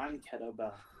like one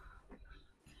kettlebell.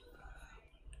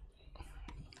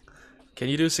 Can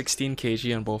you do 16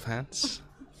 kg on both hands?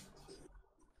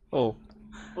 Oh,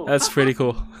 Oh, that's pretty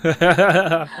cool.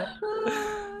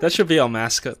 That should be our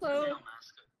mascot. So,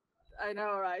 I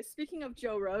know, right? Speaking of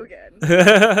Joe Rogan,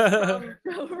 Oh,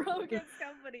 Joe Rogan's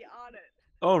company on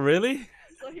it. really?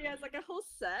 So he has like a whole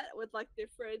set with like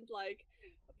different like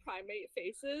primate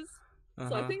faces. So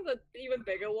I Uh-huh. think the even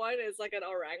bigger one is like an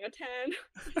orangutan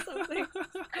or something.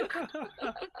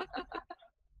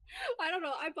 I don't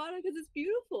know. I bought it because it's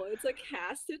beautiful. It's like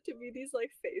casted to be these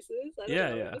like faces. I don't Yeah,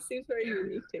 know. yeah. It seems very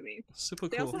unique to me. Super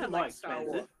They cool. also Is it have more like Star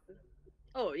expensive? Wars.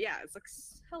 Oh yeah, it's like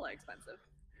hella expensive.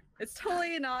 It's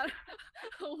totally not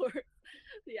worth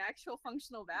the actual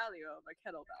functional value of a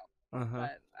kettlebell. Uh-huh.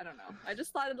 But I don't know. I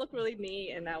just thought it looked really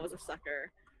neat, and I was a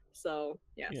sucker. So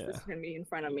yes, Yeah. this is gonna be in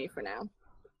front of me for now.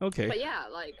 Okay. But yeah,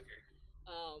 like,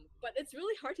 but it's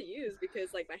really hard to use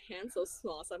because like my hand's so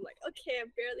small. So I'm like, okay,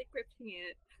 I'm barely gripping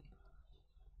it.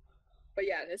 But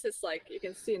yeah, this is like you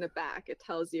can see in the back. It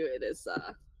tells you it is.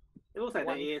 It looks like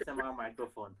One- the ASMR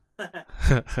microphone.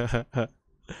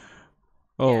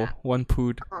 Oh, Yeah. 1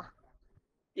 pood.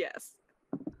 Yes.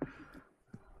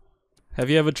 Have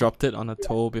you ever dropped it on a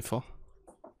toe before?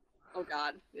 Oh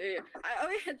God. Yeah.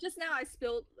 Just now I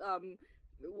spilled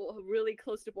really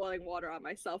close to boiling water on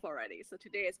myself already. So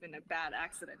today has been a bad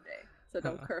accident day. So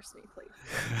don't curse me,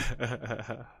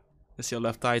 please. Is your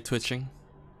left eye twitching?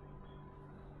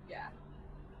 Yeah.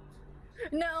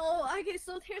 No. Okay.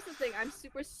 So here's the thing.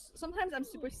 Sometimes I'm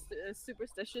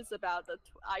superstitious about the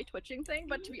eye twitching thing.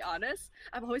 But to be honest,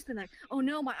 I've always been like, oh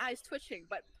no, my eye's twitching.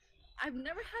 But I've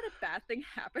never had a bad thing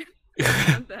happen.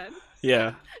 And then,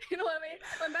 Yeah. you know what I mean?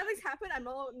 When bad things happen, I'm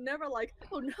never like,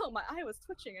 oh no, my eye was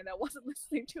twitching and I wasn't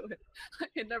listening to it.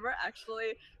 Like, it never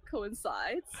actually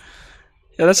coincides.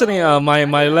 Yeah, that's the thing. So, My I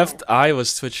my don't left know. eye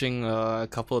was twitching a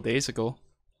couple of days ago,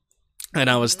 and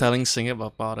I was Mhm. telling Singap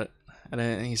about it, and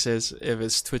then he says if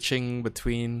it's twitching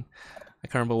between, I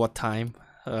can't remember what time,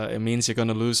 it means you're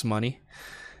gonna lose money.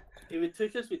 If it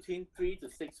twitches between 3 to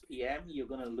 6 p.m., you're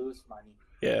gonna lose money.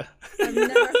 Yeah. I've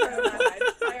never heard of that in my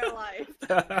entire life.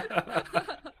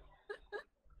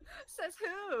 Says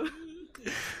who?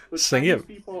 With Sing Chinese it.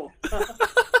 people.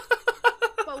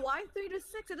 But why 3 to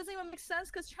 6? It doesn't even make sense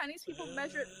because Chinese people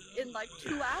measure it in like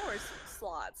 2 hours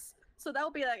slots. So that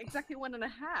would be like exactly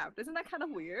 1.5. Isn't that kind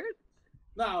of weird?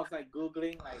 No, I was like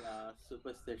googling like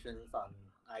superstitions on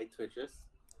eye twitches.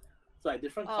 So like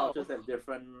different Oh. cultures have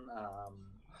different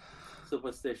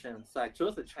superstitions. So I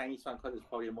chose the Chinese one because it's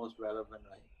probably the most relevant,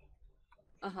 right?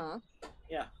 Uh-huh.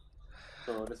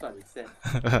 So that's what we said.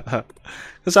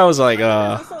 Because I was like,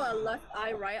 There's also a left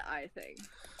eye, right eye thing.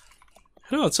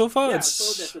 I don't know. So far, Yeah, it's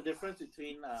so there's a difference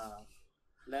between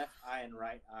left eye and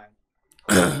right eye.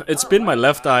 it's been my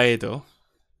left eye though.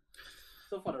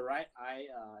 So for the right eye,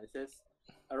 it says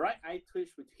a right eye twitch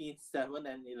between 7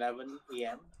 and 11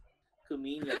 a.m. could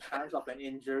mean your chance of an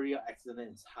injury or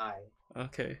accident is high.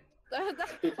 Okay.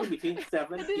 Pitching between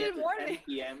 7 I p.m. didn't to warn 10 me.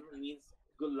 p.m. means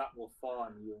good luck will fall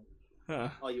on you, Huh.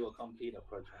 or you will complete a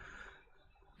project.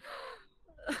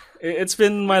 It's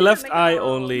been my We need to left make it eye our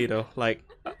own. only though. Like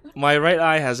my right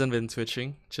eye hasn't been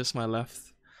twitching, just my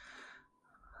left.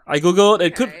 I googled.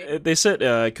 It Okay. could. They said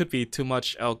it could be too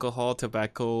much alcohol,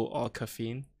 tobacco, or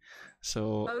caffeine. I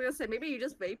So was gonna say maybe you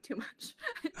just vape too much.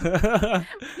 then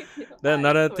Your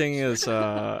another eyes thing twitch.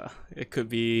 is it could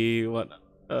be what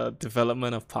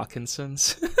development of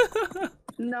Parkinson's.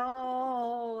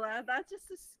 No, that's just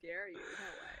to scare you.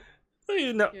 No way.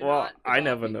 You know, You're well, not I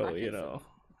never developing know. You Parkinson's.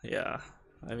 know, yeah.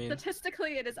 I mean,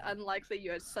 Statistically, it is unlikely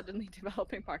you are suddenly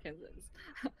developing Parkinson's.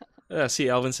 yeah. See,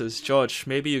 Alvin says, George,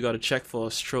 maybe you gotta check for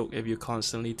a stroke if you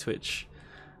constantly twitch.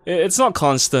 It's not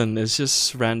constant. It's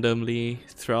just randomly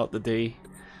throughout the day,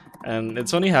 and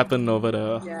it's only happened over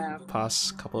the Yeah.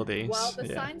 past couple of days. Well, the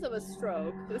yeah. signs of a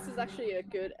stroke. This is actually a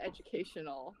good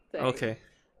educational thing. Okay.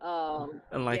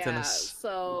 Enlighten Yeah. us.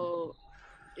 So,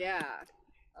 yeah.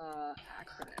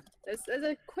 Acronym. There's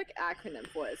a quick acronym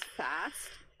for it. It's FAST.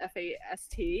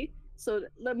 FAST. So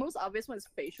the most obvious one is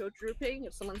facial drooping.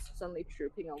 If someone's suddenly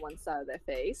drooping on one side of their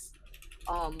face.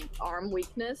 Arm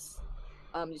weakness.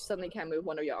 You suddenly can't move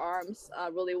one of your arms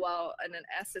really well. And then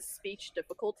S is speech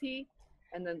difficulty.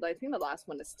 And then I think the last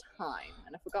one is time.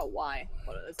 And I forgot why.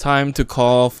 What it is. Time to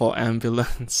call for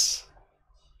ambulance.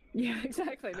 Yeah,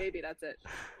 exactly. Maybe that's it.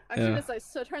 Actually, Yeah. there's like,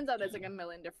 so it turns out there's like a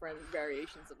million different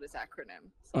variations of this acronym.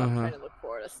 So I'm trying to look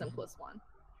for the simplest one.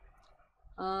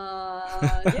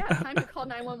 Yeah, time to call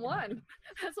 911.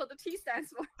 That's what the T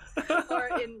stands for. Or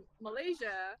in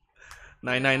Malaysia,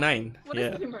 999. what is Yeah.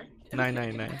 the number?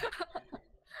 999.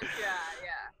 Yeah.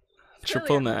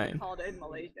 Triple Really, I'm nine. called in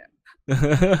Malaysia.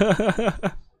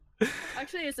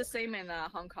 Actually, it's the same in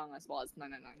Hong Kong as well as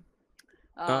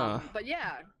 999. But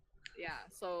yeah.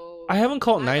 So I haven't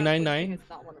called I don't think 999, it's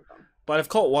not one of them. but I've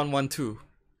called 112.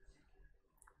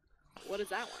 What is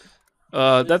that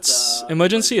one? That's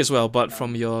emergency as well, but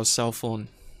from your cell phone.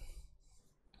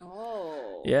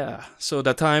 Oh. Yeah. So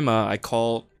that time I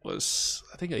called was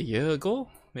I think a year ago,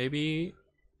 maybe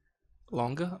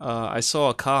longer. I saw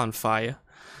a car on fire.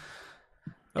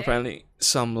 Apparently,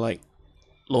 some like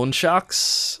loan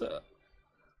sharks.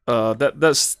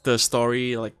 That's the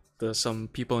story. Like some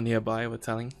people nearby were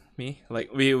telling me.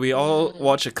 Like we all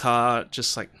watch a car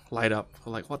just like light up.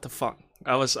 We're like, what the fuck?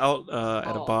 I was out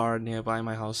at a Oh. bar nearby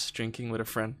my house drinking with a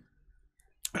friend.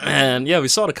 And yeah, we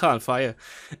saw the car on fire,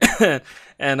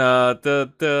 and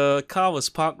the car was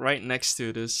parked right next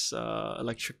to this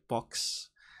electric box,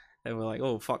 and we're like,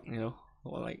 oh fuck,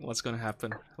 well, like what's gonna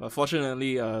happen? Well,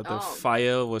 fortunately, the Oh.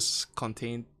 fire was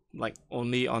contained like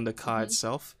only on the car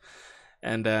itself,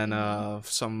 and then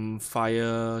some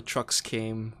fire trucks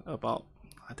came about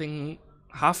I think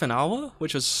half an hour,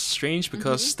 which was strange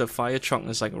because the fire truck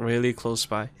is like really close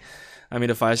by. I mean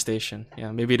the fire station.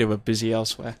 Yeah, maybe they were busy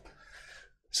elsewhere.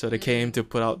 So they came to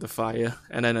put out the fire,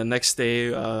 and then the next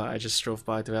day, I just drove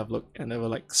by to have a look, and there were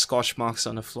like scorch marks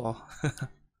on the floor.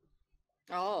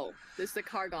 Oh, is the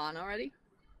car gone already?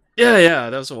 Yeah,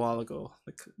 that was a while ago.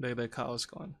 The car was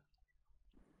gone.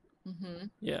 Mm-hmm.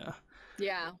 Yeah.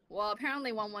 Yeah. Well,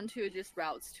 apparently 112 just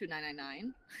routes to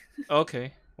 999.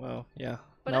 Okay. Well, yeah.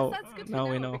 But now that's good to now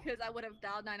know, we know. because I would have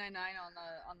dialed 999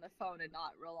 on the phone and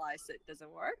not realized it doesn't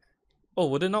work. Oh,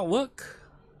 would it not work?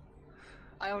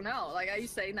 I don't know. Like, are you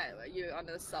saying that you on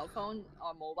the cell phone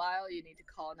or mobile you need to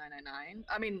call 999?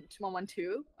 I mean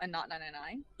 112 and not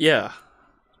 999. Yeah.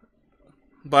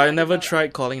 But I didn't never know that.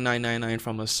 tried calling 999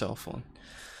 from a cell phone.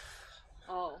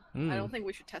 Oh, I don't think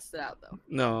we should test it out though.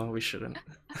 No, we shouldn't.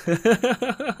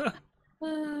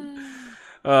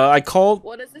 I called.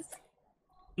 What is this?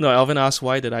 No, Alvin asked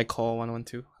why did I call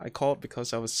 112. I called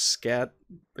because I was scared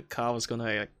the car was gonna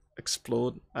like,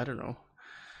 explode. I don't know.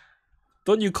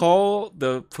 Don't you call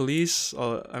the police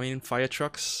or fire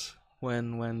trucks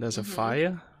when there's a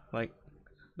fire? Like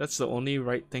that's the only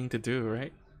right thing to do,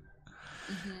 right?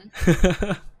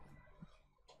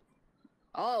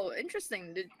 Oh,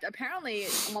 interesting. Apparently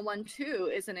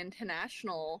 112 is an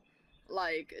international,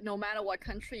 like, no matter what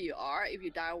country you are, if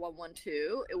you dial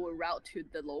 112, it will route to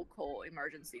the local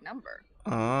emergency number.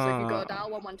 So if you go dial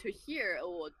 112 here, it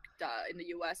will in the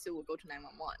US it will go to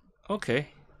 911. Okay.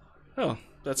 Oh,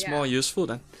 that's Yeah. more useful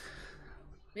then.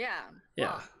 Yeah. Yeah.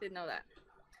 Wow, didn't know that.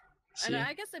 See? And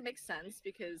I guess it makes sense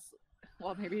because,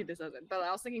 well, maybe this doesn't. But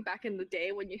I was thinking back in the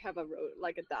day when you have a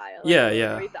like a dial, Yeah, like a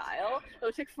yeah. rotary dial, it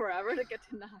would take forever to get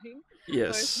to 9.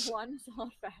 Yes. Whereas 1 is a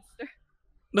lot faster.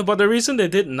 No, but the reason they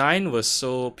did 9 was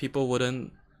so people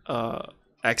wouldn't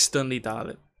accidentally dial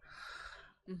it.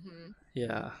 Mm-hmm.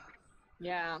 Yeah.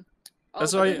 Yeah.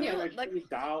 That's but why- the I've new, like, actually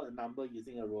dialed a number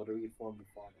using a rotary phone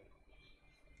before.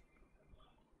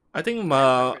 I think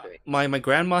remember doing- my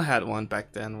grandma had one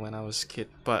back then when I was a kid,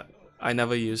 but I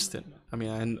never used it. I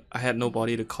mean, I had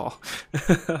nobody to call.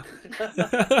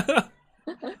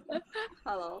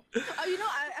 Hello. Oh, you know,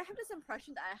 I have this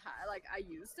impression that I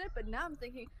used it, but now I'm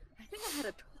thinking, I think I had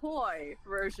a toy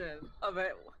version of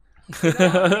it. We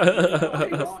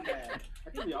all had- I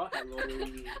think we all had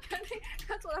rotary. I think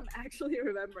that's what I'm actually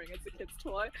remembering. It's a kid's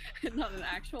toy and not an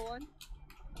actual one.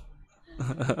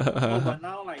 Oh, but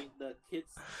now like the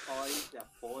kids' toys, their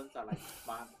phones are like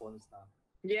smartphones now.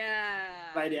 Yeah.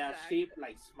 Like they are exactly. shaped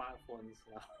like smartphones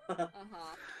now.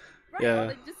 Uh-huh. Right, Yeah. well,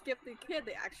 they just give the kid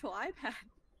the actual iPad.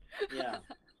 Yeah.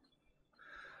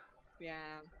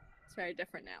 Yeah. It's very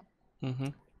different now. hmm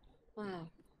Wow.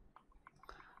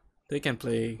 They can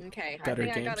play. Okay, I Better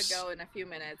think I gotta games. go in a few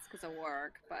minutes because of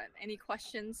work. But any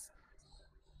questions?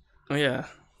 Oh yeah.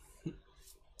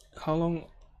 How long?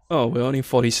 Oh, we're only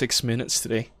 46 minutes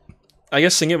today. I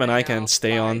guess Singip and I I can know,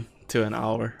 stay bye. on to an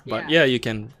hour, but Yeah. yeah, you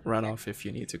can run off if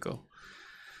you need to go.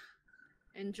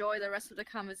 Enjoy the rest of the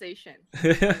conversation.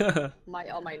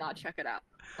 Might or might not check it out.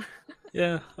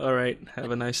 Yeah. All right.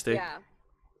 Have a nice day. Yeah.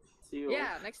 See you.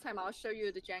 Yeah. Next time I'll show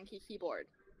you the janky keyboard.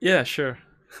 Yeah. Sure.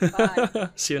 Bye.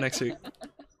 See you next week.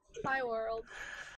 Bye, world.